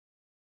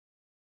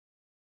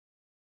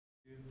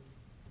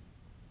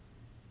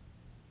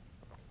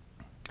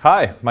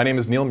Hi, my name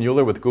is Neil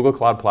Mueller with Google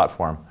Cloud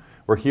Platform.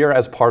 We're here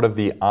as part of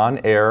the On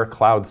Air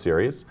Cloud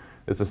series.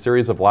 It's a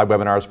series of live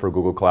webinars for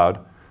Google Cloud.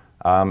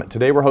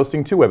 Today we're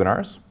hosting two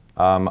webinars.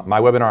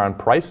 My webinar on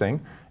pricing,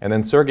 and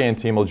then Sergey and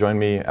team will join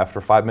me after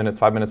 5 minutes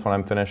when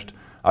I'm finished,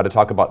 to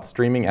talk about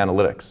streaming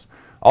analytics.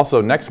 Also,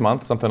 next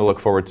month, something to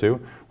look forward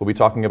to, we'll be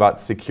talking about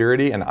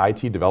security and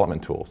IT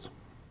development tools.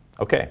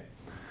 Okay,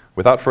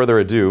 without further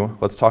ado,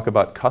 let's talk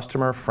about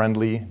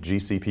customer-friendly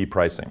GCP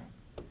pricing.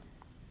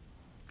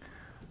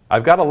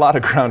 I've got a lot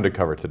of ground to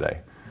cover today,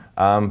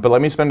 but let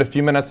me spend a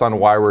few minutes on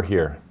why we're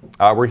here.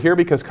 We're here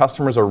because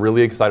customers are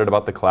really excited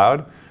about the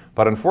cloud,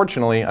 but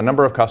unfortunately, a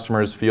number of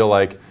customers feel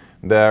like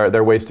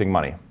they're wasting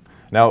money.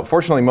 Now,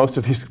 fortunately, most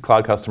of these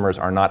cloud customers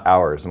are not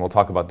ours, and we'll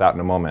talk about that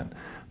in a moment.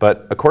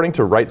 But according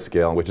to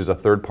RightScale, which is a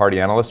third-party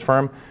analyst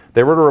firm,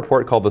 they wrote a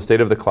report called The State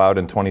of the Cloud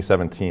in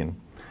 2017.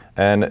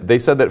 And they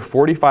said that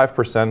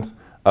 45%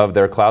 of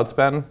their cloud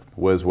spend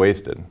was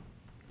wasted.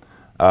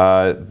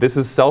 This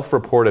is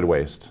self-reported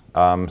waste,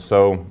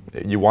 so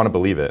you want to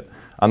believe it.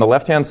 On the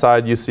left-hand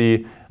side, you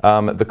see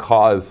the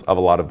cause of a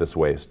lot of this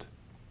waste.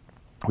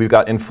 We've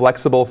got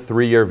inflexible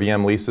 3-year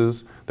VM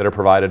leases that are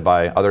provided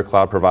by other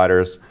cloud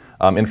providers,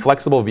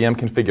 inflexible VM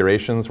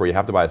configurations where you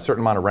have to buy a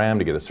certain amount of RAM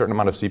to get a certain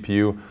amount of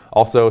CPU,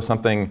 also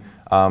something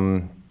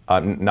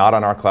not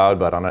on our cloud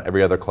but on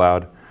every other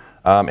cloud,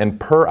 and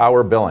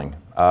per-hour billing,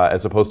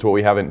 as opposed to what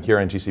we have here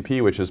in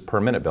GCP, which is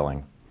per-minute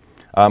billing.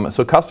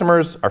 So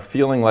customers are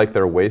feeling like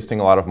they're wasting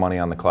a lot of money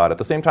on the cloud at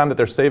the same time that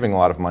they're saving a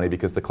lot of money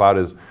because the cloud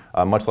is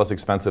much less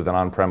expensive than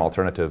on-prem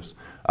alternatives.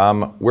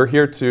 We're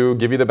here to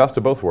give you the best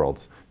of both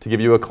worlds, to give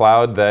you a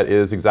cloud that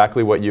is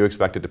exactly what you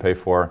expected to pay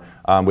for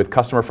with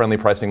customer-friendly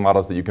pricing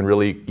models that you can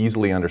really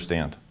easily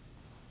understand.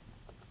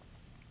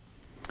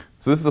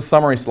 So this is a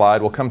summary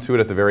slide. We'll come to it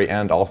at the very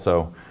end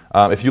also.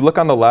 If you look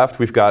on the left,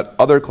 we've got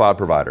other cloud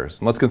providers.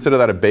 And let's consider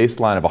that a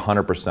baseline of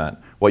 100%,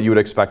 what you would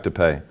expect to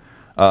pay.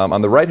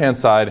 On the right-hand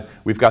side,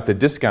 we've got the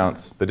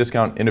discounts, the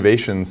discount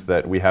innovations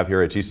that we have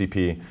here at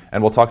GCP,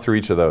 and we'll talk through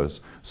each of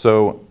those.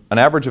 So an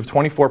average of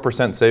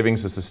 24%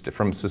 savings is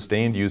from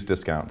sustained use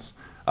discounts.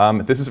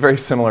 This is very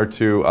similar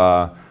to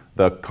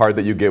the card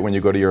that you get when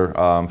you go to your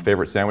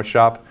favorite sandwich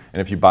shop,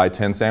 and if you buy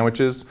 10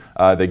 sandwiches,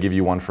 they give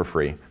you one for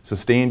free.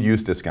 Sustained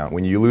use discount.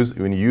 When you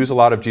use a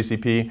lot of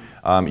GCP,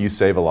 you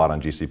save a lot on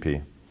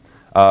GCP.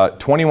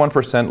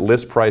 21%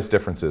 list price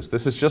differences.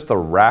 This is just the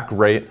rack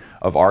rate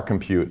of our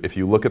compute. If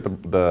you look at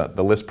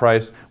the list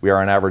price, we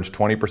are on average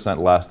 20%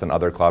 less than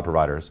other cloud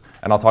providers.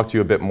 And I'll talk to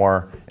you a bit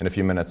more in a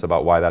few minutes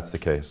about why that's the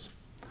case.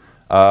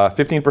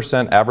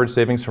 15% average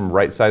savings from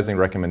right-sizing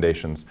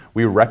recommendations.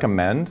 We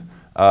recommend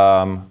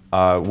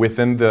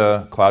within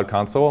the Cloud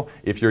Console,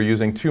 if you're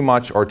using too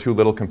much or too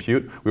little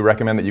compute, we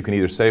recommend that you can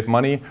either save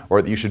money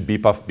or that you should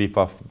beef up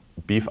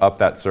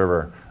that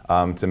server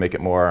to make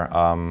it more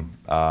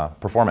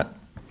performant.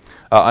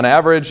 On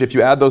average, if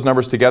you add those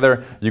numbers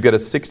together, you get a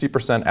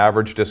 60%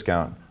 average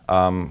discount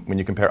when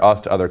you compare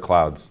us to other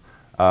clouds.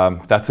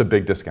 That's a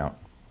big discount.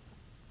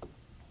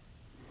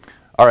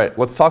 All right,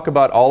 let's talk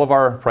about all of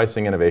our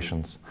pricing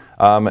innovations.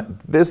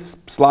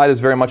 This slide is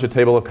very much a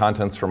table of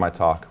contents for my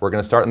talk. We're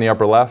going to start in the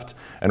upper left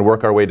and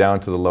work our way down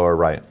to the lower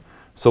right.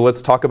 So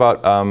let's talk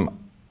about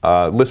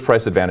list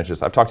price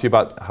advantages. I've talked to you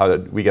about how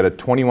we get a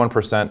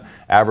 21%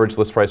 average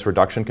list price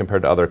reduction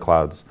compared to other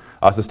clouds.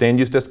 Sustained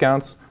use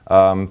discounts,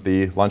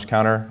 the lunch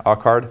counter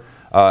card,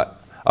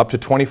 up to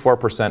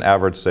 24%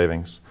 average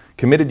savings.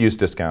 Committed use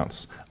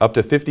discounts, up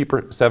to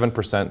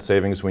 57%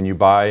 savings when you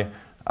buy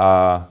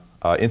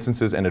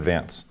instances in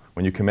advance,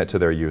 when you commit to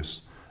their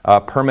use.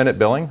 Per minute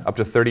billing, up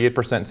to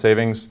 38%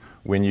 savings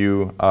when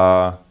you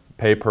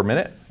pay per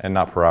minute and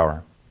not per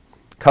hour.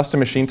 Custom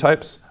machine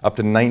types, up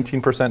to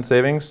 19%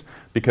 savings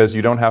because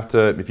you don't have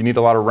to, if you need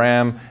a lot of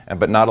RAM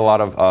but not a lot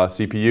of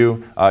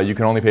CPU, you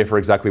can only pay for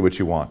exactly what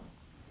you want.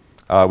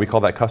 We call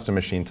that custom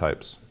machine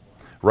types.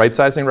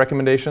 Right-sizing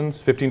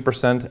recommendations,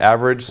 15%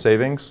 average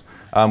savings.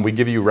 We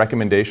give you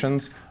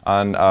recommendations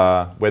on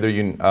whether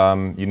you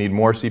need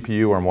more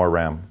CPU or more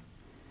RAM.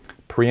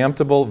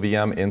 Preemptible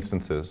VM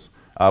instances.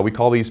 We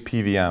call these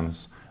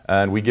PVMs.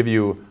 And we give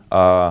you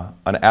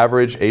an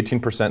average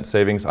 18%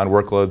 savings on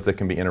workloads that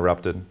can be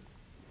interrupted.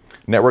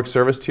 Network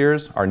service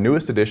tiers, our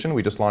newest addition,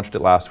 we just launched it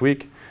last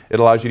week.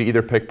 It allows you to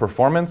either pick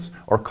performance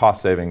or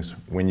cost savings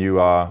when you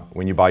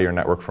buy your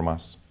network from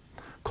us.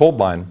 Cold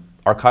line,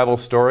 archival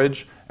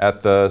storage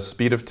at the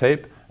speed of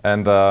tape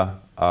and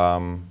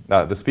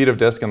the speed of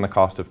disk and the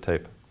cost of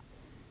tape.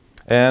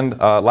 And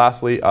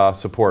lastly,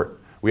 support.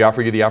 We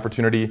offer you the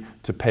opportunity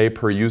to pay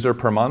per user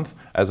per month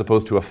as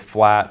opposed to a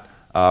flat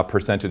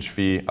percentage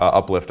fee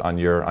uplift on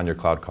your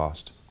cloud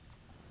cost.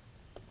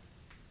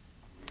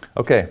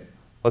 Okay.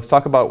 Let's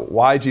talk about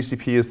why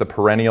GCP is the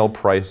perennial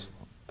price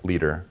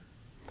leader.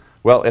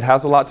 Well, it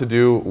has a lot to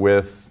do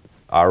with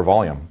our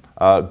volume.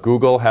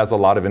 Google has a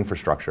lot of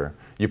infrastructure.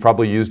 You've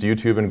probably used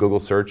YouTube and Google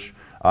Search.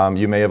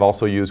 You may have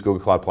also used Google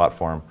Cloud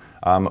Platform.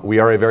 We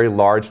are a very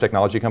large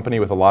technology company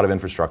with a lot of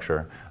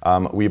infrastructure.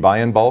 We buy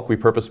in bulk. We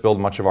purpose-build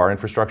much of our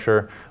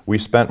infrastructure. We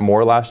spent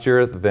more last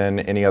year than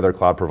any other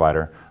cloud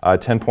provider,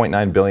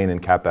 $10.9 billion in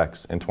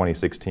CapEx in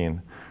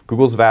 2016.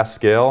 Google's vast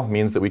scale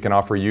means that we can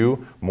offer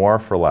you more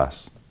for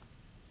less.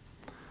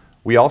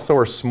 We also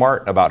are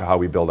smart about how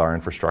we build our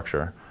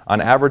infrastructure.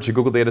 On average, a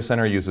Google data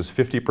center uses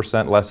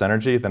 50% less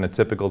energy than a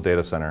typical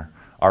data center.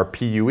 Our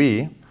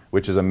PUE,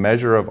 which is a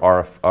measure of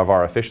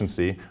our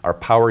efficiency, our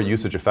power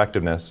usage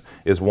effectiveness,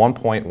 is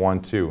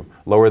 1.12,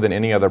 lower than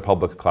any other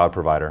public cloud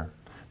provider.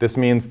 This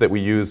means that we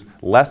use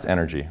less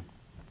energy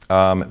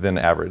than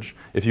average.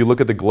 If you look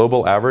at the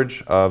global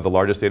average of the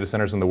largest data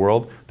centers in the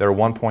world, they're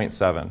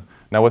 1.7.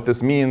 Now what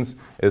this means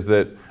is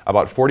that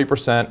about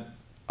 40%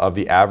 of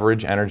the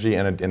average energy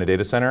in a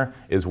data center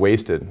is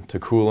wasted to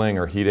cooling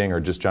or heating or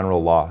just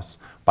general loss.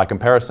 By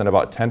comparison,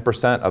 about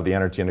 10% of the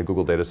energy in a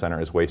Google data center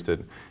is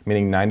wasted,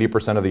 meaning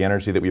 90% of the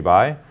energy that we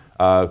buy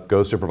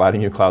goes to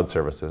providing you cloud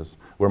services.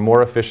 We're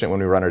more efficient when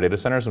we run our data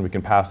centers, and we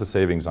can pass the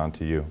savings on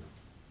to you.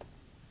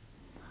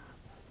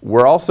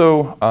 We're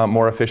also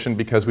more efficient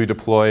because we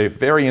deploy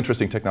very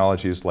interesting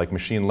technologies like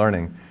machine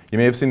learning. You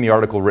may have seen the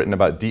article written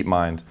about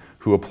DeepMind,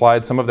 who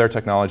applied some of their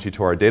technology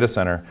to our data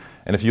center.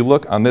 And if you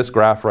look on this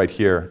graph right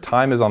here,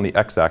 time is on the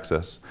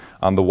x-axis.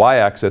 On the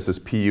y-axis is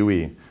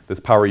PUE, this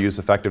power use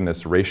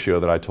effectiveness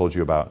ratio that I told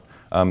you about.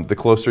 The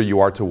closer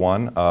you are to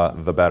 1,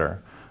 the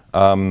better.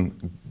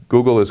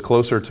 Google is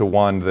closer to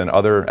 1 than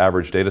other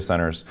average data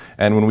centers.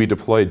 And when we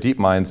deployed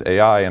DeepMind's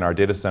AI in our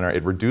data center,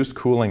 it reduced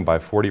cooling by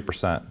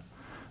 40%.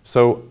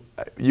 So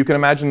you can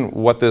imagine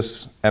what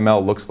this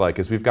ML looks like.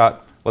 Is we've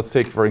got, let's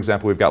take, for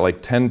example, we've got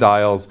like 10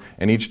 dials,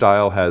 and each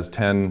dial has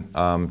 10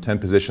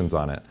 positions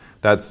on it.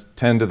 That's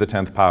 10 to the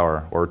 10th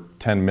power, or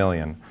 10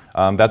 million.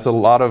 That's a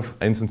lot of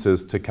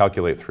instances to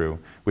calculate through,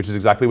 which is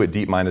exactly what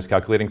DeepMind is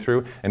calculating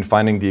through, and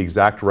finding the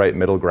exact right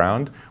middle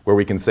ground where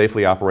we can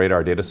safely operate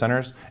our data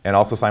centers and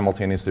also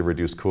simultaneously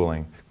reduce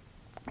cooling.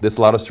 This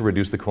allowed us to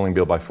reduce the cooling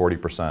bill by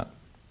 40%.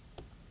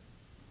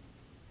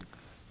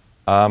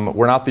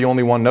 We're not the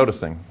only one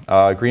noticing.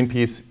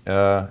 Greenpeace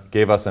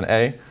gave us an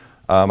A.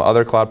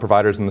 Other cloud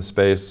providers in the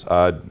space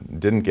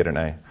didn't get an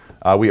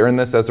A. We earned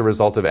this as a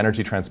result of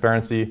energy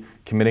transparency,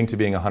 committing to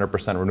being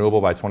 100%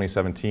 renewable by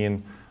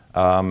 2017,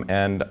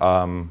 and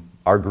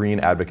our green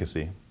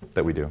advocacy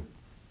that we do.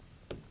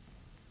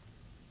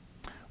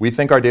 We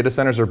think our data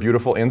centers are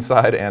beautiful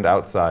inside and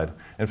outside.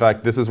 In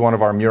fact, this is one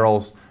of our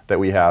murals that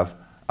we have.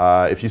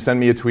 If you send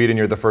me a tweet and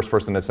you're the first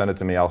person to send it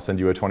to me, I'll send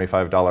you a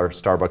 $25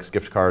 Starbucks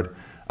gift card.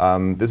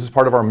 This is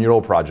part of our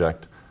mural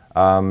project.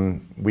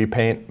 We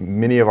paint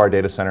many of our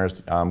data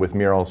centers with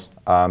murals.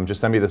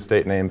 Just send me the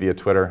state name via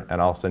Twitter,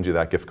 and I'll send you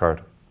that gift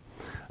card.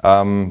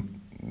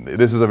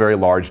 This is a very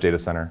large data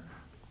center.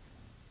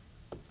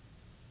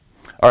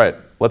 All right,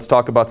 let's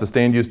talk about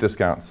sustained use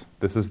discounts.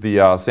 This is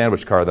the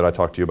sandwich card that I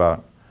talked to you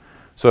about.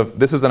 So if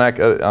this is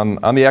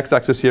on the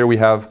x-axis here, we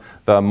have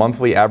the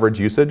monthly average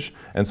usage.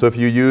 And so if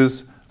you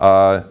use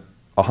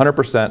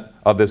 100%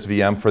 of this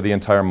VM for the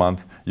entire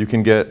month, you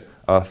can get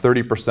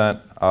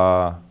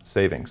 30%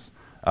 savings.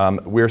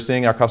 We're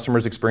seeing our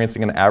customers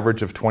experiencing an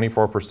average of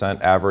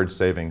 24% average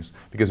savings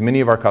because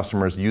many of our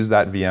customers use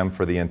that VM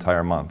for the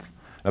entire month.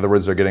 In other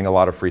words, they're getting a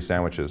lot of free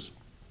sandwiches.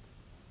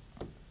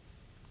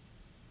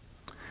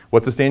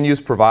 What sustained use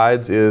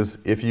provides is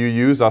if you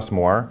use us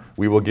more,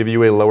 we will give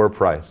you a lower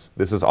price.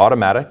 This is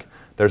automatic.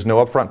 There's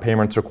no upfront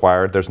payments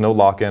required. There's no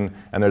lock-in,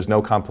 and there's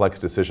no complex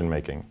decision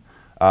making.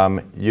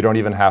 You don't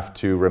even have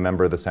to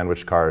remember the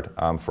sandwich card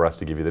for us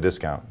to give you the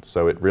discount.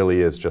 So it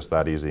really is just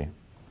that easy.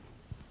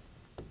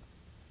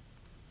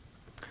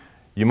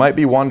 You might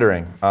be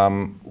wondering,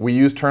 we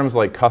use terms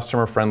like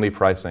customer-friendly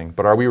pricing,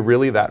 but are we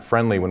really that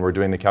friendly when we're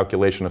doing the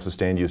calculation of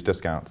sustained use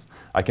discounts?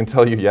 I can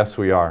tell you, yes,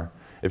 we are.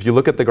 If you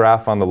look at the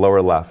graph on the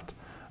lower left,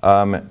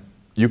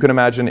 you can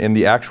imagine in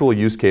the actual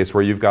use case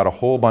where you've got a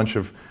whole bunch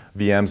of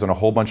VMs and a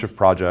whole bunch of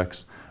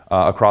projects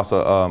across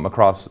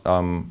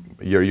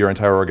your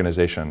entire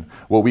organization.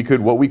 What we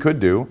could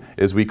do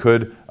is we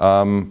could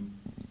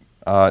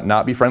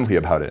not be friendly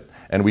about it.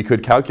 And we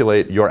could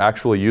calculate your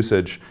actual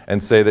usage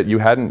and say that you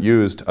hadn't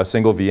used a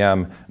single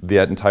VM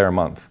that entire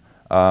month.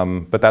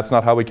 But that's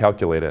not how we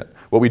calculate it.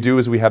 What we do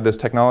is we have this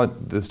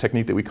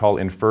technique that we call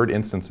inferred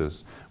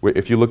instances.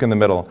 If you look in the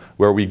middle,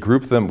 where we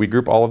group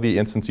all of the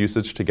instance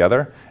usage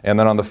together, and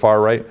then on the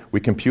far right, we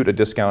compute a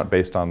discount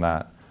based on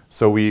that.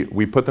 So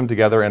we put them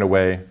together in a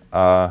way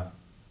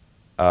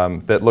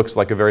that looks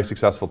like a very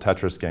successful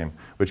Tetris game,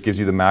 which gives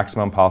you the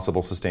maximum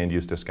possible sustained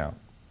use discount.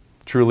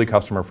 Truly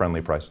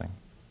customer-friendly pricing.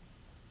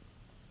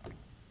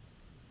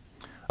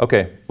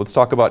 Okay, let's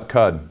talk about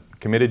CUD,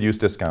 committed use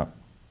discount.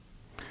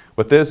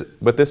 What this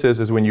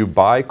is when you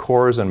buy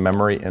cores and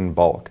memory in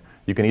bulk.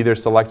 You can either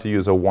select to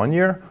use a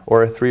 1-year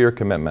or a 3-year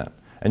commitment.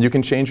 And you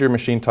can change your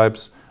machine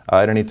types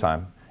at any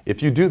time.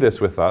 If you do this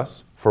with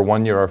us for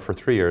 1 year or for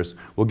 3 years,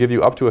 we'll give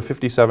you up to a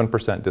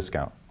 57%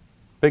 discount.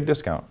 Big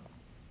discount.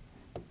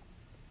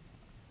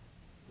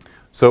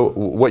 So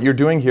what you're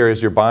doing here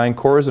is you're buying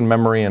cores and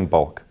memory in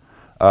bulk.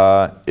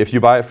 If you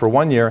buy it for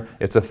 1 year,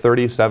 it's a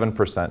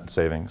 37%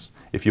 savings.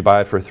 If you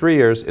buy it for 3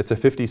 years, it's a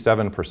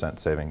 57%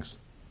 savings.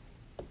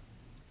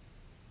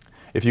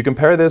 If you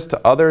compare this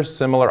to other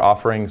similar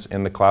offerings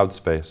in the cloud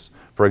space,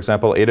 for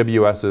example,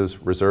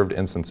 AWS's reserved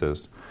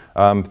instances,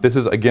 this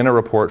is again a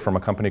report from a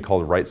company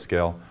called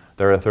RightScale.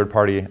 They're a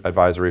third-party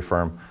advisory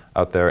firm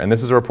out there. And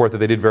this is a report that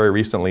they did very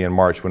recently in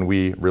March when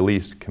we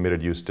released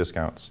committed use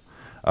discounts.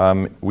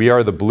 We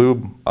are the blue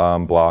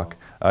block.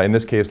 In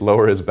this case,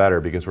 lower is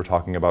better because we're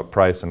talking about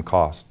price and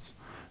costs.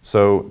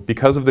 So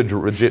because of the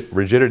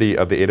rigidity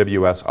of the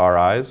AWS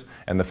RIs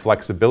and the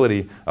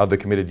flexibility of the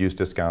committed use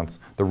discounts,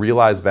 the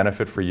realized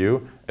benefit for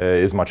you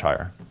is much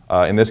higher.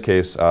 In this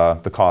case,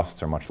 the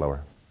costs are much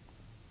lower.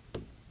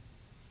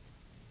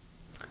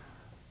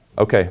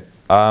 Okay,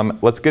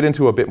 let's get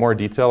into a bit more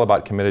detail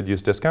about committed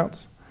use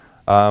discounts.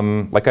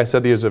 Like I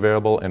said, these are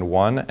available in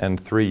 1 and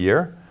 3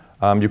 year.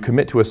 You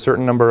commit to a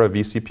certain number of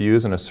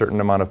vCPUs and a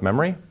certain amount of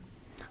memory.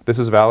 This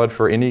is valid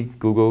for any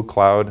Google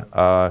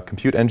Cloud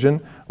Compute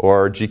Engine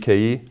or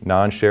GKE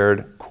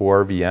non-shared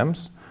core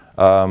VMs.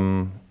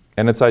 And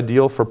it's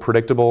ideal for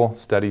predictable,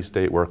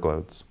 steady-state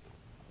workloads.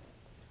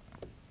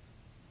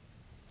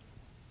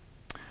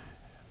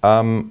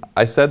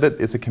 I said that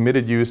it's a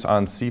committed use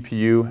on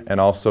CPU and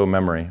also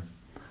memory.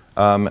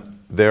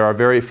 There are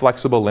very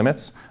flexible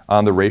limits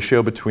on the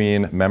ratio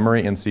between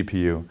memory and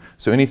CPU.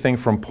 So anything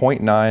from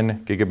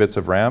 0.9 gigabits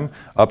of RAM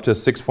up to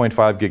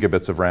 6.5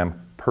 gigabits of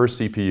RAM per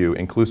CPU,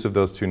 inclusive of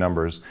those two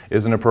numbers,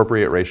 is an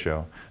appropriate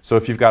ratio. So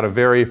if you've got a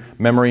very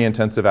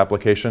memory-intensive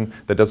application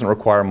that doesn't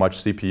require much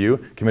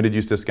CPU, committed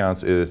use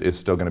discounts is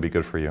still going to be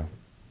good for you.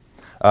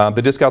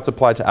 The discounts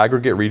apply to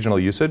aggregate regional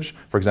usage.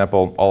 For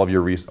example, all of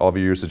your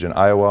usage in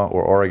Iowa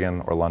or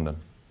Oregon or London.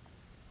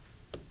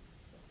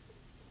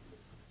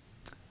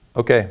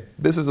 Okay,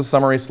 this is a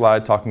summary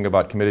slide talking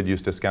about committed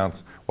use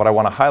discounts. What I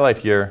want to highlight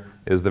here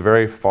is the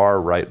very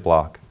far right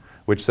block,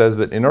 which says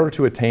that in order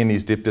to attain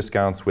these deep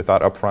discounts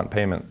without upfront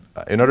payment,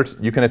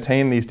 you can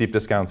attain these deep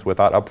discounts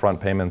without upfront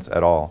payments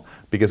at all,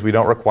 because we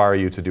don't require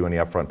you to do any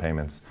upfront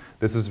payments.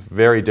 This is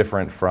very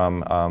different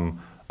from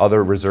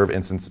other reserve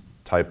instance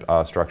type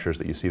structures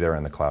that you see there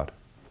in the cloud.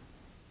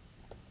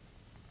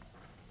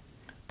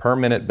 Per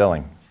minute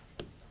billing.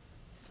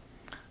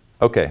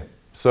 Okay,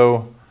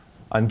 so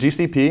on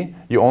GCP,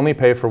 you only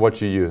pay for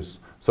what you use.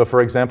 So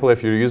for example,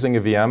 if you're using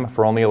a VM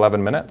for only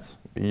 11 minutes,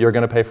 you're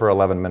going to pay for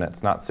 11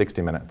 minutes, not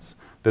 60 minutes.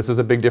 This is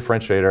a big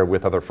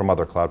differentiator from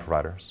other cloud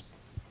providers.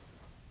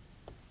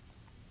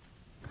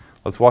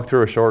 Let's walk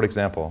through a short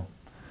example.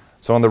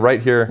 So on the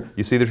right here,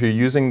 you see that if you're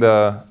using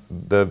the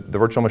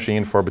virtual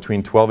machine for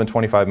between 12 and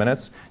 25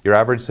 minutes, your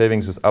average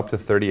savings is up to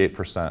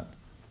 38%.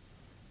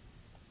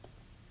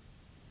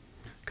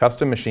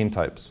 Custom machine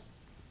types.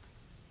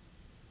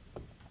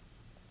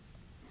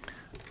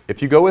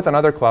 If you go with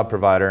another cloud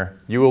provider,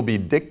 you will be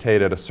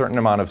dictated a certain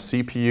amount of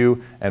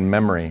CPU and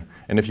memory.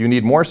 And if you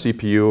need more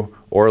CPU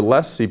or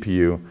less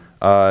CPU,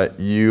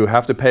 you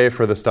have to pay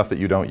for the stuff that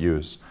you don't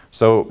use.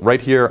 So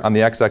right here on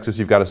the x-axis,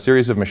 you've got a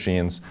series of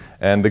machines,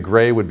 and the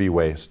gray would be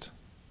waste.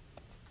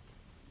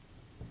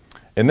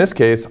 In this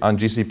case, on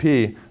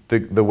GCP,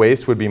 the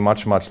waste would be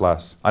much, much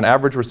less. On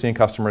average, we're seeing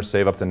customers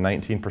save up to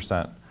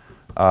 19%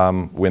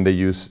 when they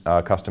use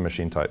custom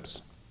machine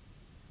types.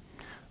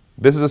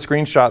 This is a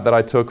screenshot that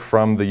I took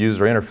from the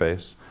user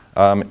interface.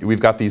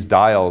 We've got these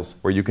dials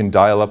where you can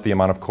dial up the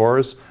amount of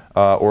cores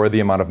or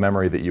the amount of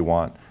memory that you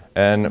want.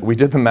 And we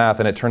did the math,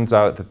 and it turns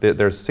out that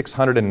there's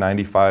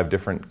 695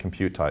 different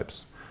compute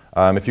types.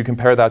 If you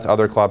compare that to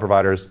other cloud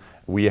providers,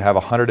 we have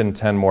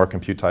 110 more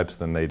compute types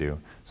than they do.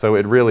 So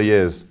it really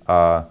is,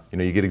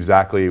 you get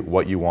exactly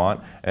what you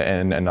want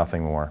and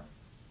nothing more.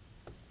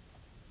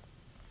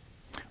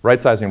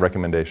 Right-sizing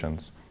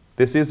recommendations.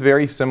 This is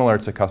very similar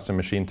to custom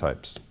machine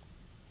types.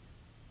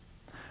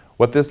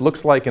 What this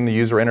looks like in the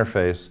user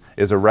interface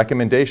is a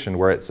recommendation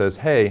where it says,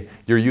 hey,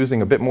 you're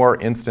using a bit more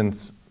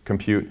instance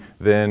compute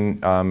than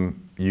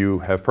you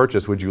have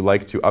purchased. Would you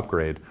like to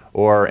upgrade?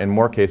 Or in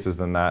more cases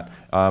than that,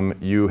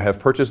 you have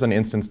purchased an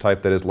instance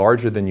type that is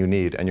larger than you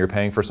need, and you're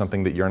paying for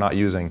something that you're not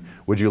using.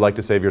 Would you like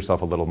to save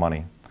yourself a little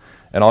money?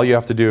 And all you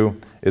have to do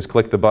is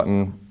click the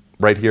button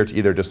right here to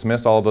either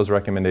dismiss all of those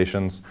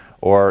recommendations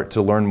or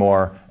to learn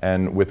more,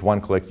 and with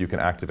one click you can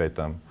activate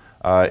them.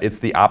 It's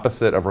the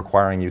opposite of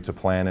requiring you to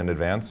plan in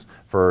advance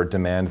for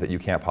demand that you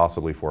can't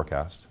possibly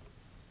forecast.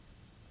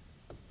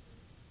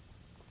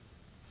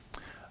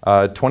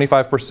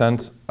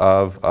 25%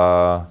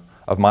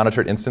 of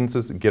monitored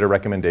instances get a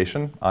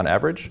recommendation on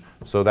average,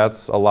 so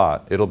that's a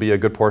lot. It'll be a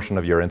good portion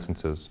of your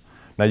instances.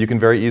 Now you can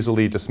very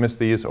easily dismiss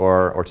these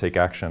or take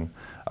action.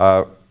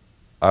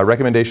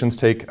 Recommendations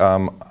take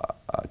a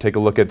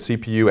look at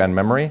CPU and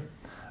memory.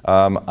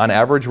 On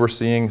average, we're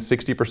seeing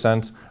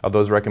 60% of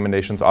those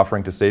recommendations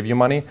offering to save you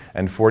money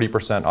and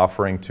 40%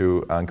 offering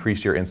to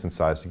increase your instance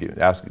size,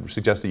 to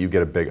suggest that you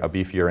get a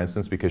beefier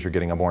instance because you're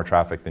getting more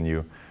traffic than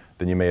you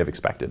may have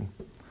expected.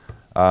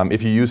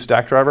 If you use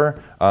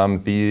Stackdriver,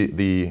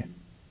 the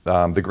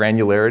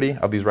granularity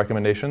of these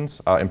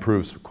recommendations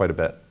improves quite a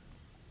bit.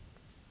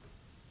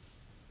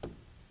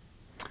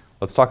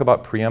 Let's talk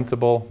about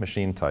preemptible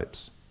machine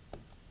types.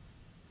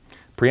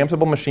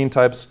 Preemptible machine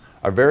types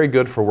are very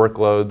good for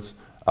workloads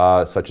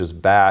such as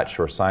batch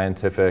or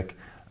scientific,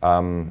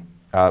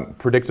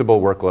 predictable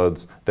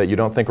workloads that you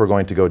don't think are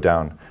going to go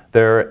down.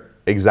 They're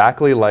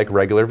exactly like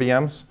regular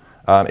VMs,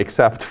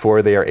 except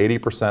for they are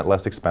 80%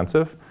 less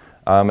expensive.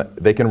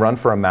 They can run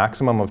for a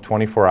maximum of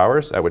 24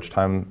 hours, at which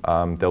time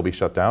they'll be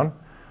shut down.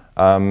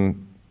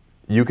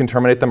 You can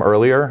terminate them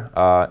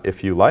earlier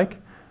if you like.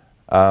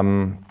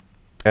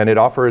 And it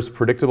offers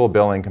predictable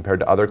billing compared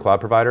to other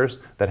cloud providers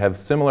that have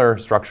similar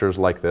structures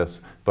like this,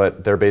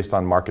 but they're based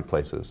on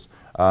marketplaces,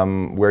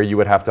 where you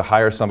would have to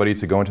hire somebody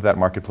to go into that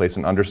marketplace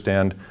and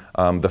understand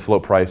the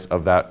float price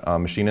of that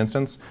machine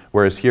instance,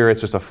 whereas here it's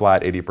just a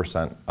flat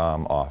 80%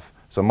 off.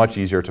 So much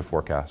easier to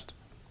forecast.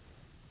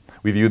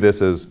 We view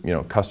this as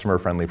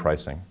customer-friendly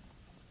pricing.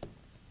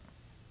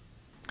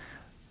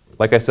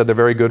 Like I said, they're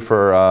very good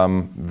for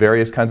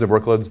various kinds of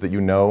workloads that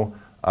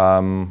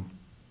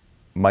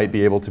might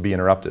be able to be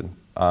interrupted.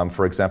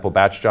 For example,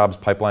 batch jobs,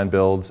 pipeline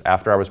builds,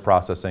 after-hours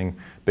processing,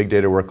 big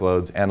data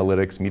workloads,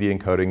 analytics, media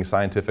encoding,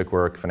 scientific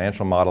work,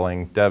 financial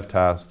modeling, dev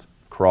test,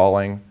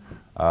 crawling,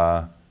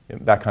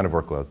 that kind of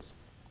workloads.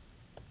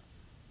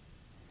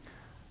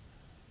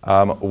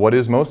 What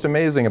is most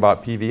amazing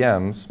about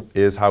PVMs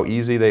is how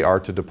easy they are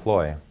to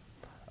deploy.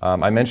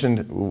 I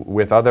mentioned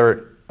with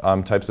other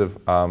types of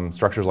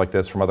structures like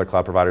this from other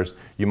cloud providers,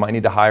 you might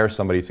need to hire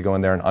somebody to go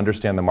in there and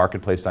understand the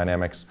marketplace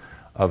dynamics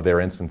of their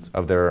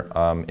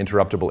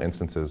interruptible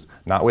instances,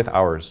 not with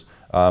ours.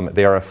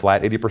 They are a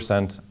flat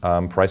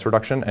 80% price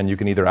reduction, and you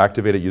can either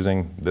activate it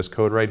using this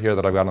code right here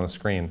that I've got on the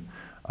screen,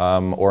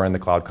 or in the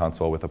Cloud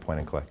Console with a point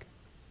and click.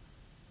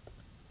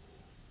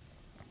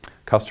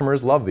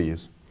 Customers love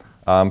these.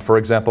 For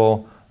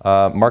example,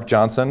 Mark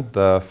Johnson,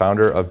 the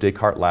founder of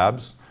Descartes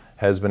Labs,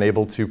 has been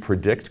able to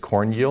predict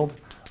corn yield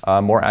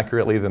more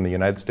accurately than the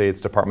United States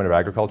Department of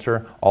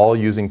Agriculture, all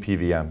using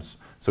PVMs.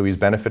 So he's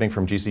benefiting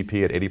from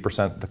GCP at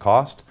 80% the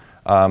cost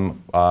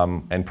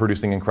and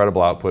producing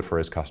incredible output for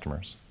his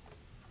customers.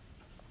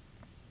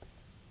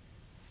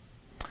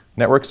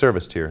 Network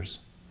service tiers.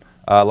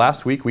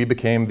 Last week, we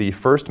became the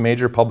first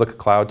major public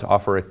cloud to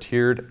offer a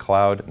tiered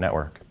cloud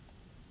network.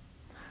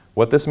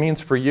 What this means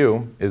for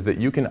you is that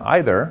you can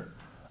either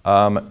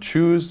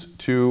choose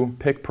to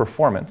pick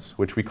performance,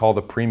 which we call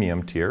the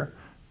premium tier.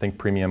 Think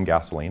premium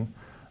gasoline.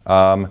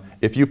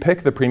 If you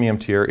pick the premium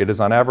tier, it is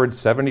on average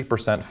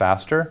 70%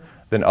 faster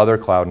than other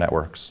cloud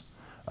networks.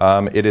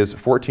 It is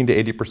 14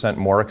 to 80%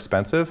 more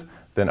expensive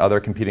than other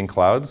competing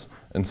clouds,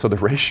 and so the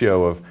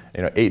ratio of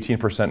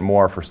 18%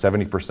 more for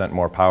 70%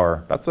 more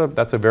power, that's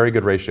a very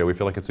good ratio. We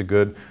feel like it's a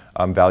good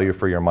value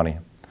for your money.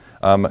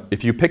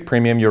 If you pick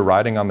premium, you're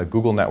riding on the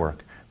Google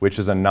network, which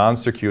is a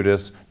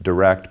non-circuitous,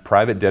 direct,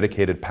 private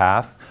dedicated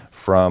path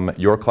from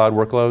your cloud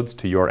workloads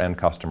to your end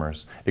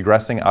customers,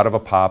 egressing out of a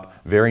POP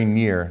very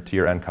near to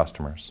your end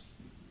customers.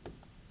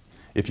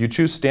 If you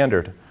choose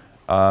standard,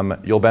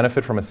 you'll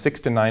benefit from a 6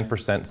 to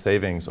 9%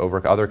 savings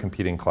over other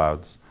competing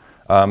clouds.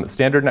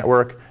 Standard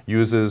network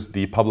uses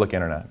the public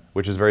internet,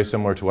 which is very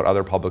similar to what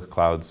other public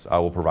clouds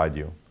will provide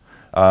you.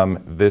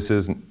 This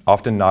is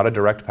often not a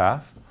direct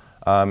path.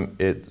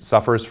 It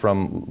suffers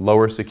from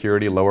lower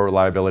security, lower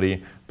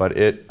reliability, but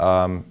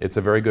it's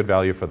a very good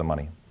value for the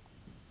money.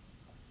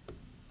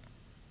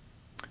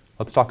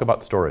 Let's talk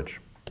about storage.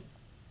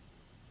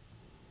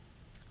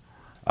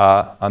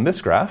 On this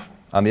graph,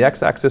 on the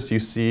x-axis, you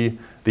see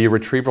the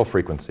retrieval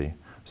frequency.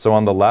 So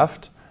on the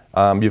left,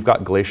 you've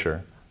got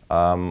Glacier,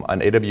 an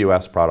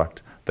AWS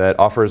product that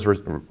offers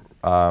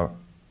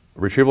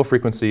retrieval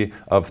frequency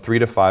of 3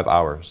 to 5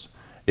 hours.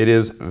 It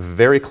is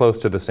very close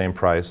to the same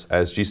price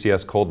as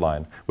GCS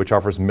Coldline, which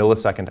offers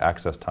millisecond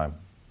access time.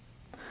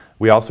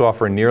 We also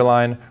offer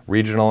Nearline,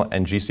 Regional,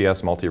 and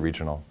GCS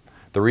Multi-Regional.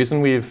 The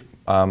reason we've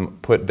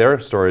put their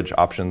storage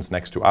options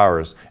next to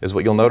ours is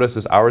what you'll notice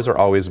is ours are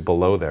always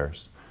below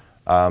theirs,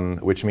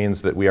 which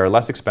means that we are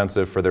less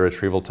expensive for the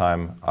retrieval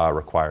time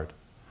required.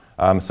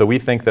 So we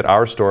think that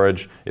our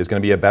storage is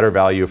going to be a better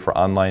value for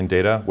online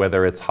data,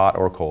 whether it's hot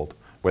or cold,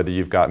 whether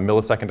you've got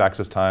millisecond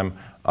access time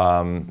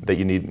that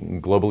you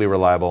need globally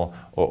reliable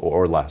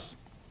or less.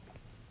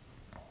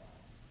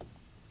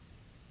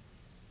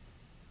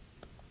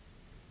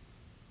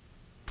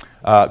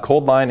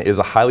 Coldline is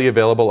a highly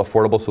available,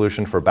 affordable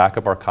solution for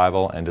backup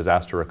archival and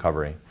disaster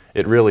recovery.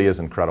 It really is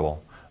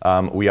incredible.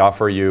 We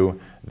offer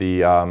you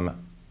the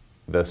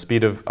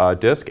speed of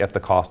disk at the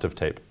cost of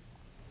tape.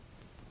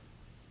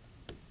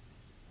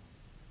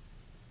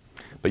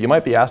 But you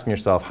might be asking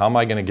yourself, how am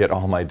I going to get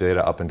all my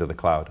data up into the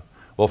cloud?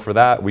 Well, for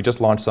that, we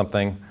just launched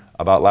something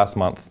about last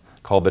month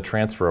called the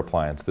Transfer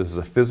Appliance. This is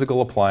a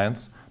physical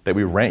appliance that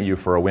we rent you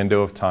for a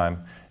window of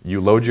time. You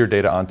load your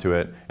data onto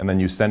it, and then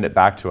you send it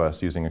back to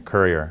us using a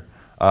courier.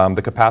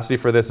 The capacity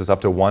for this is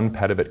up to 1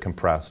 petabit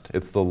compressed.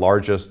 It's the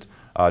largest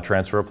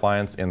transfer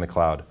appliance in the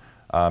cloud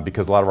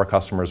because a lot of our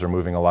customers are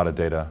moving a lot of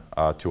data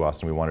to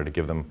us, and we wanted to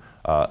give them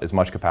as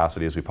much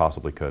capacity as we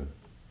possibly could.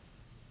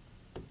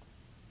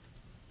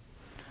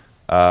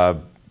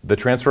 The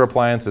transfer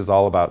appliance is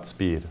all about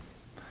speed.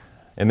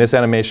 In this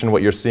animation,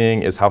 what you're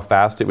seeing is how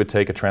fast it would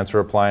take a transfer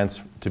appliance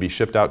to be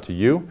shipped out to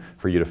you,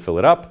 for you to fill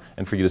it up,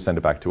 and for you to send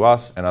it back to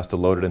us, and us to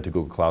load it into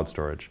Google Cloud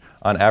Storage.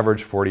 On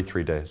average,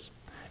 43 days.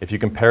 If you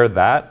compare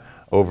that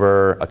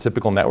over a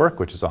typical network,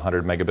 which is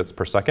 100 megabits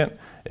per second,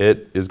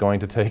 it is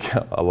going to take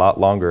a lot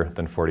longer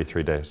than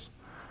 43 days.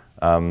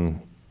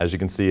 As you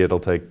can see, it'll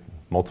take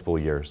multiple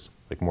years,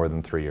 like more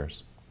than 3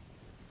 years.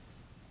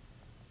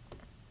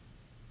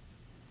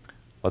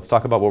 Let's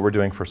talk about what we're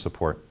doing for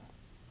support.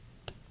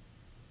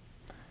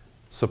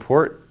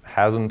 Support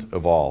hasn't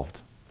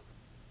evolved.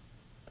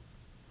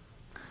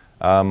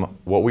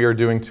 What we are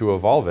doing to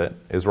evolve it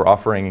is we're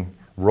offering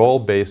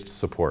role-based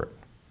support.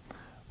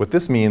 What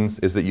this means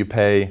is that you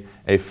pay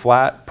a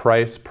flat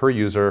price per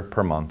user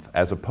per month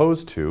as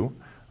opposed to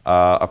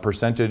a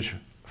percentage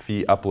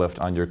fee uplift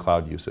on your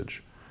cloud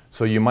usage.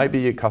 So you might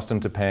be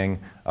accustomed to paying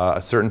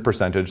a certain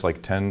percentage,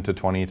 like 10 to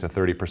 20 to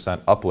 30%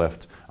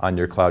 uplift on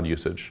your cloud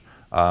usage.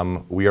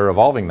 We are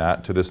evolving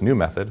that to this new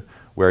method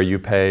where you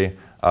pay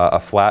a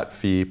flat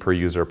fee per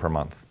user per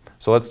month.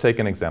 So let's take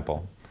an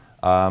example.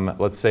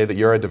 Let's say that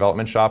you're a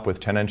development shop with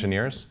 10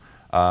 engineers.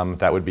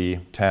 That would be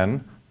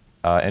 10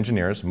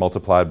 engineers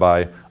multiplied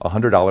by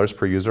 $100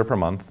 per user per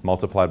month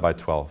multiplied by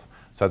 12.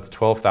 So that's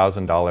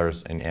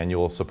 $12,000 in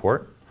annual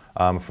support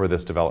for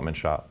this development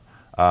shop,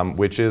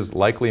 which is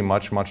likely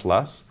much, much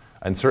less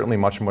and certainly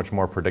much, much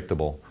more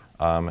predictable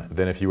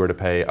than if you were to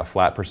pay a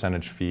flat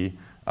percentage fee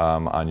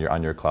on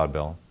your cloud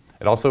bill.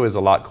 It also is a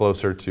lot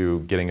closer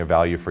to getting a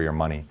value for your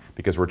money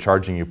because we're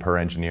charging you per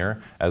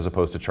engineer as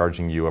opposed to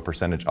charging you a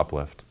percentage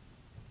uplift.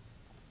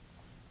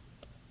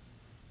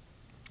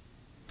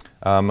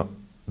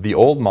 The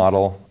old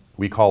model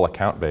we call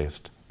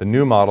account-based. The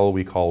new model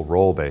we call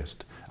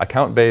role-based.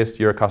 Account-based,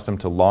 you're accustomed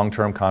to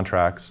long-term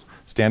contracts,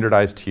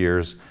 standardized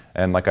tiers,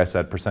 and like I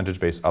said,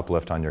 percentage-based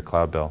uplift on your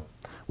cloud bill.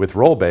 With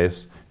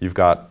role-based, you've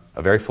got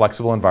a very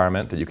flexible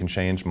environment that you can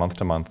change month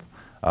to month.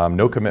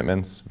 No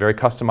commitments, very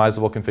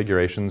customizable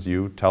configurations.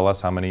 You tell us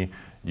how many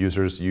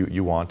users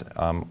you want.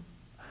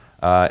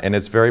 And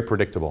it's very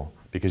predictable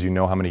because you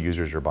know how many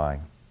users you're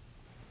buying.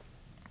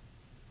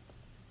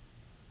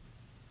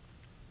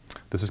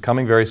 This is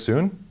coming very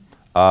soon,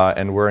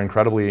 and we're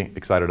incredibly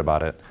excited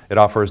about it. It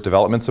offers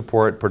development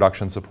support,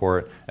 production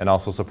support, and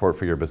also support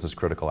for your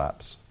business-critical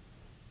apps.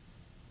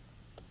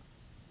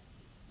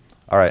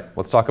 All right,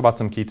 let's talk about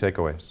some key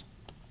takeaways.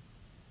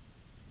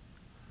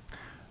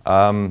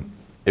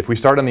 If we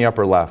start in the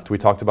upper left, we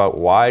talked about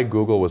why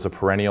Google was a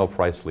perennial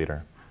price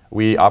leader.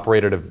 We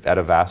operated at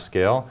a vast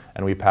scale,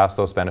 and we passed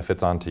those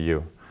benefits on to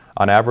you.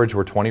 On average,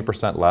 we're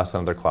 20% less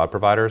than other cloud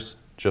providers,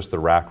 just the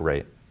rack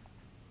rate.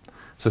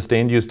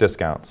 Sustained use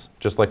discounts,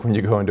 just like when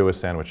you go into a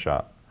sandwich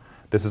shop.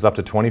 This is up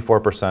to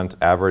 24%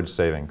 average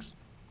savings.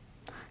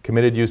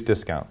 Committed use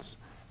discounts.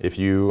 If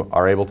you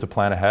are able to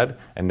plan ahead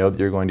and know that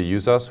you're going to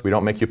use us, we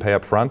don't make you pay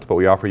up front, but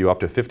we offer you up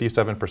to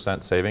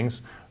 57%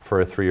 savings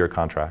for a 3-year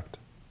contract.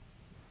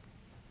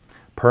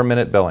 Per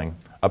minute billing,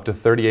 up to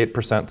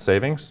 38%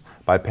 savings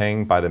by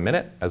paying by the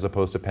minute as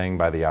opposed to paying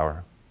by the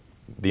hour.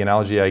 The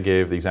analogy I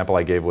gave, the example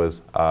I gave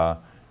was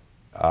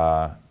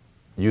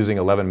using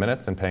 11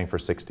 minutes and paying for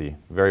 60.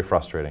 Very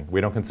frustrating.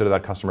 We don't consider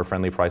that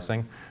customer-friendly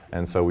pricing,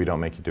 and so we don't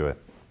make you do it.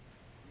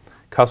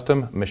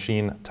 Custom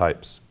machine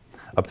types.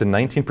 Up to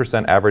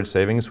 19% average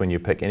savings when you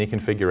pick any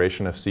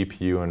configuration of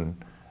CPU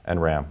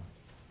and RAM.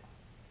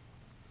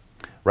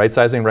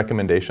 Right-sizing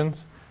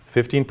recommendations.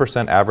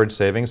 15% average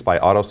savings by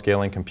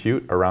auto-scaling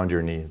compute around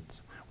your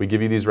needs. We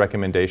give you these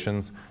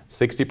recommendations.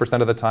 60%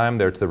 of the time,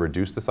 they're to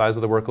reduce the size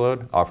of the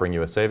workload, offering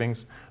you a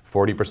savings.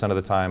 40% of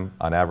the time,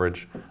 on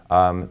average,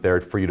 they're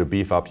for you to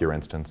beef up your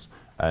instance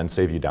and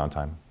save you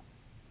downtime.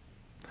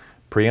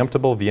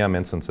 Preemptible VM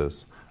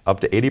instances. Up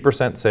to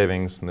 80%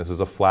 savings, and this is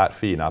a flat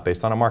fee, not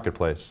based on a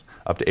marketplace.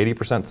 Up to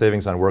 80%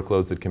 savings on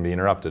workloads that can be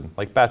interrupted,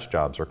 like batch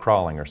jobs or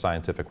crawling or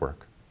scientific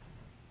work.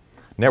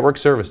 Network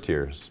service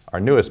tiers, our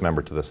newest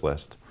member to this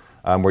list.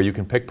 Where you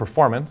can pick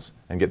performance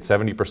and get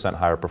 70%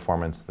 higher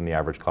performance than the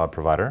average cloud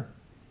provider,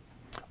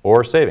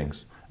 or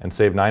savings and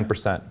save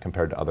 9%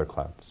 compared to other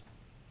clouds.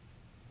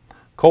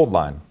 Cold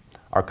line,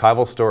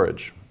 archival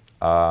storage,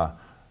 and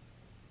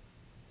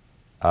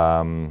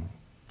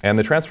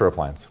the transfer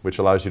appliance, which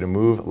allows you to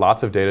move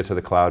lots of data to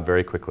the cloud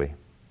very quickly.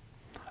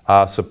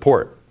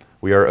 Support,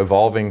 we are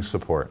evolving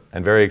support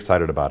and very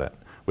excited about it.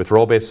 With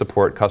role-based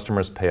support,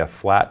 customers pay a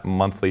flat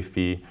monthly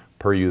fee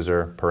per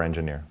user per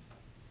engineer.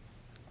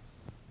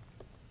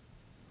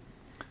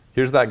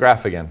 Here's that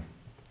graph again.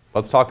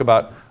 Let's talk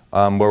about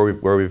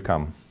where we've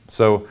come.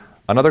 So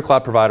another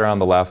cloud provider on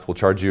the left will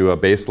charge you a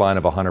baseline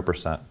of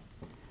 100%.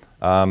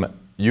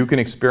 You can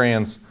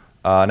experience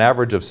an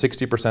average of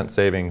 60%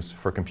 savings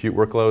for compute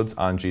workloads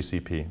on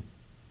GCP.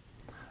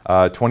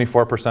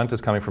 24%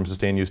 is coming from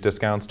sustained use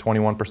discounts,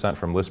 21%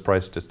 from list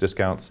price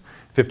discounts,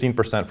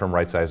 15% from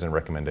right-sizing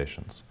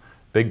recommendations.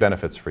 Big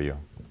benefits for you.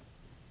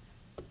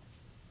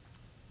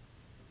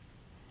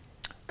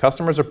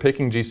 Customers are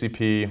picking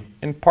GCP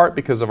in part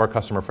because of our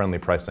customer-friendly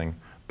pricing,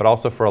 but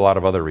also for a lot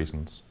of other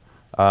reasons.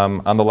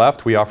 On the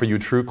left, we offer you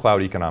true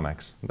cloud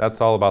economics.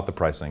 That's all about the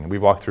pricing.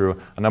 We've walked through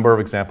a number of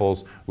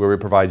examples where we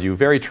provide you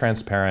very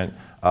transparent,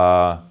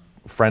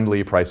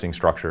 friendly pricing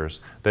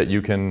structures that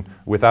you can,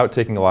 without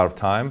taking a lot of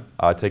time,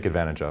 take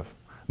advantage of.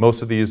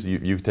 Most of these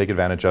you take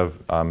advantage of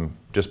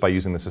just by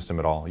using the system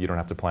at all. You don't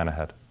have to plan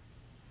ahead.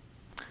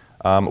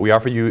 We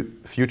offer you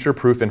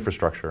future-proof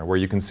infrastructure where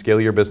you can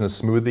scale your business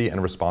smoothly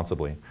and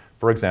responsibly.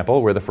 For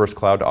example, we're the first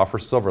cloud to offer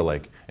Silver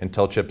Lake,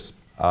 Intel chips,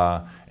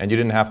 and you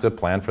didn't have to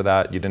plan for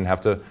that. You didn't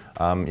have to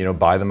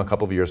buy them a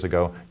couple of years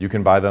ago. You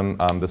can buy them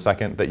the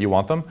second that you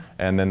want them,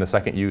 and then the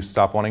second you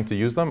stop wanting to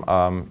use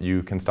them,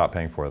 you can stop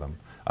paying for them.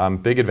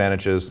 Big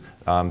advantages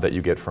that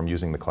you get from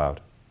using the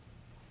cloud.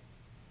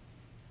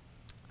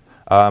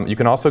 You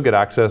can also get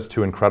access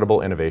to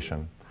incredible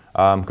innovation.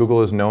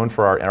 Google is known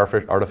for our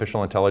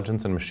artificial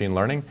intelligence and machine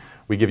learning.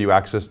 We give you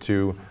access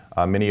to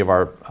many of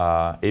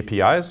our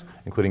APIs,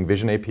 including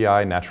Vision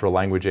API, Natural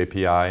Language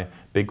API,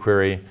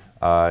 BigQuery.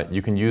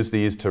 You can use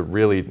these to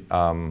really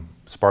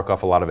spark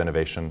off a lot of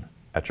innovation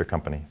at your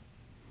company.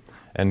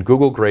 And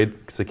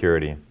Google-grade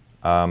security.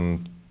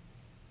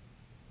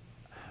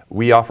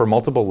 We offer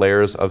multiple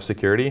layers of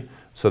security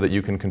so that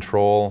you can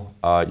control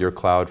your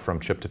cloud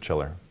from chip to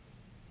chiller.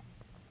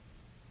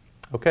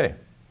 Okay,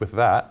 with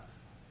that,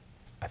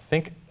 I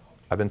think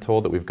I've been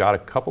told that we've got a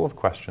couple of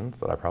questions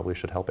that I probably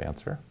should help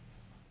answer.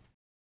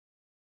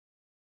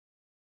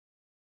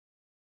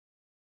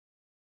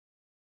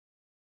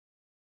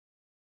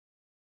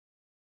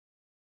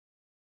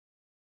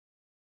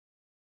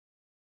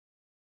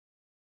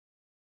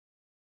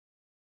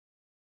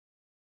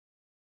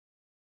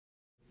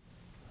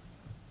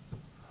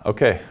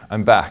 Okay,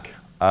 I'm back.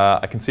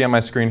 I can see on my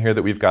screen here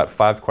that we've got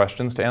 5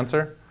 questions to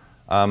answer.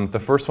 The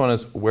first one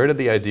is, where did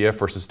the idea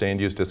for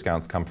sustained use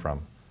discounts come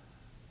from?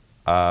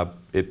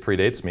 It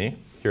predates me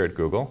here at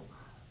Google.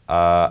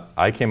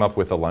 I came up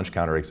with a lunch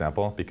counter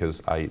example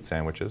because I eat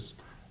sandwiches.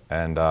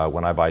 And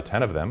when I buy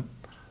 10 of them,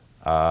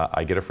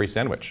 I get a free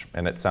sandwich.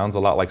 And it sounds a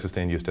lot like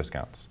sustained use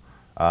discounts.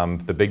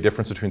 The big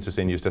difference between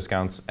sustained use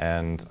discounts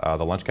and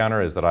the lunch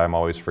counter is that I'm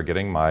always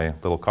forgetting my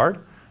little card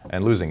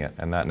and losing it.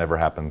 And that never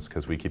happens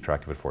because we keep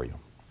track of it for you.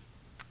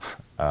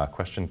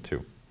 Question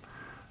 2.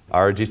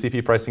 Are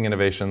GCP pricing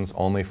innovations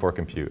only for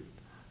compute?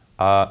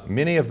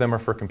 Many of them are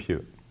for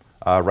compute.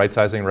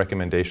 Right-sizing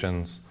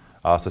recommendations,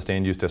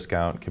 sustained use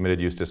discount,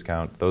 committed use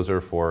discount, those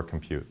are for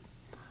compute.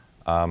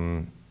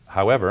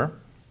 However,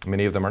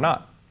 many of them are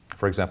not.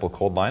 For example,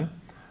 Cold Line,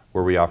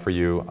 where we offer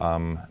you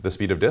the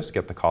speed of disk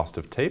at the cost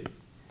of tape,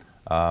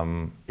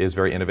 is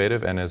very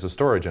innovative and is a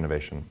storage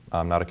innovation,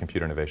 not a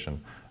compute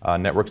innovation.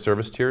 Network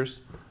service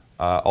tiers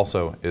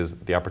also is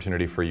the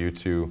opportunity for you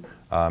to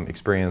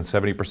experience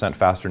 70%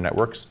 faster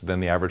networks than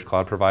the average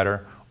cloud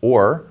provider,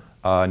 or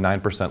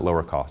 9%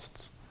 lower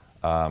costs.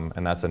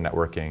 And that's a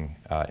networking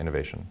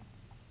innovation.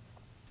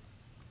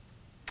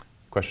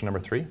 Question number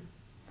 3.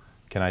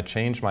 Can I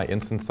change my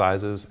instance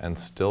sizes and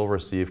still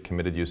receive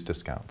committed use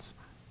discounts?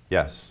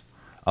 Yes.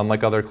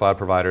 Unlike other cloud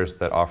providers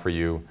that offer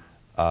you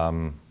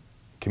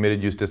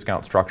committed use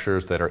discount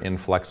structures that are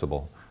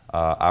inflexible,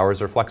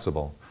 ours are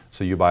flexible.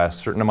 So you buy a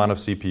certain amount of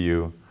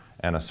CPU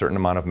and a certain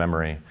amount of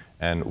memory,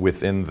 and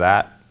within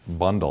that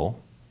bundle,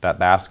 that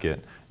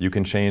basket, you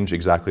can change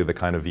exactly the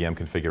kind of VM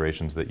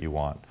configurations that you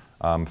want.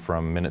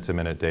 From minute to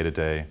minute, day to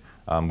day,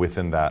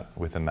 within that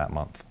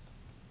month,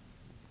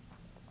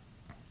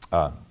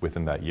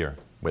 within that year,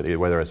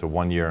 whether it's a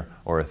 1-year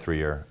or a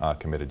 3-year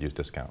committed use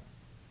discount.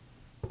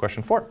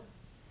 Question 4.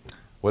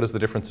 What is the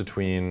difference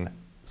between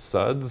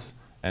SUDs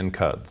and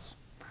CUDs?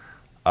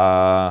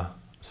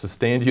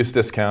 Sustained use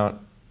discount,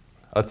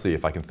 let's see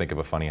if I can think of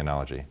a funny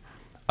analogy.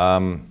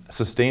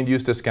 Sustained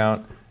use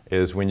discount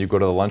is when you go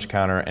to the lunch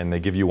counter and they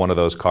give you one of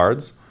those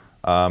cards,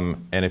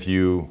 and if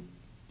you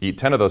eat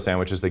 10 of those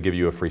sandwiches, they give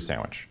you a free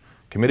sandwich.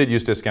 Committed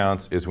use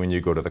discounts is when you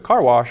go to the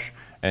car wash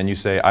and you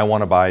say, I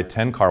want to buy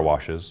 10 car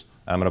washes.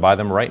 I'm going to buy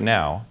them right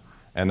now,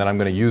 and then I'm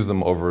going to use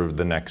them over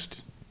the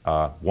next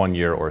 1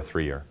 year or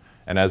 3 year.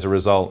 And as a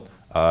result,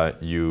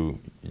 you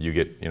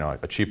get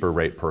a cheaper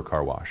rate per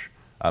car wash.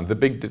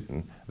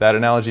 That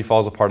analogy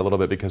falls apart a little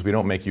bit because we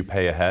don't make you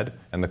pay ahead,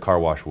 and the car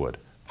wash would.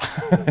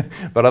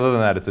 But other than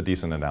that, it's a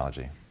decent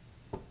analogy.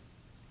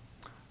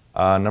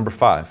 Number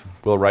 5,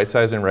 will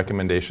right-sizing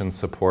recommendations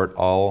support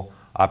all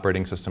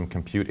operating system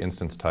compute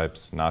instance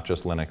types, not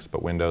just Linux,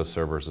 but Windows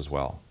servers as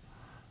well?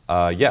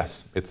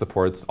 Yes, it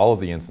supports all of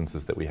the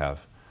instances that we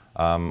have.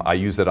 I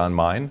use it on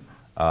mine,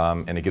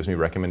 and it gives me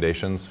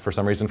recommendations. For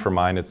some reason, for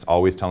mine, it's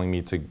always telling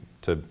me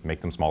to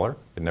make them smaller.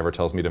 It never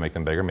tells me to make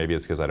them bigger. Maybe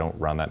it's because I don't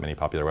run that many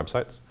popular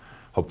websites.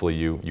 Hopefully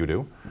you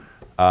do.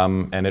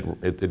 And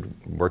it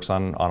works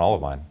on all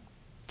of mine,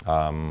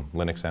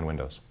 Linux and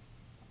Windows.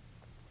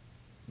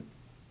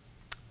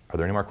 Are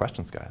there any more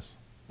questions, guys?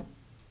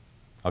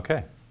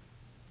 Okay.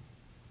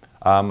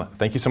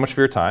 Thank you so much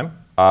for your time.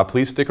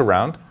 Please stick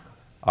around.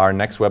 Our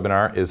next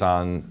webinar is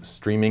on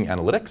streaming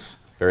analytics.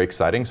 Very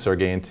exciting.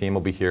 Sergey and team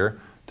will be here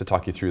to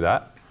talk you through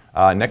that.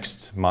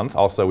 Next month,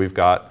 also, we've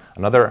got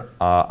another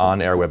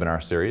on-air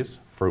webinar series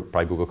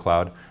by Google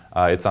Cloud.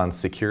 It's on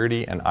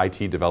security and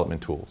IT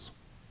development tools.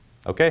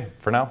 Okay,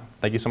 for now,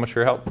 thank you so much for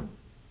your help.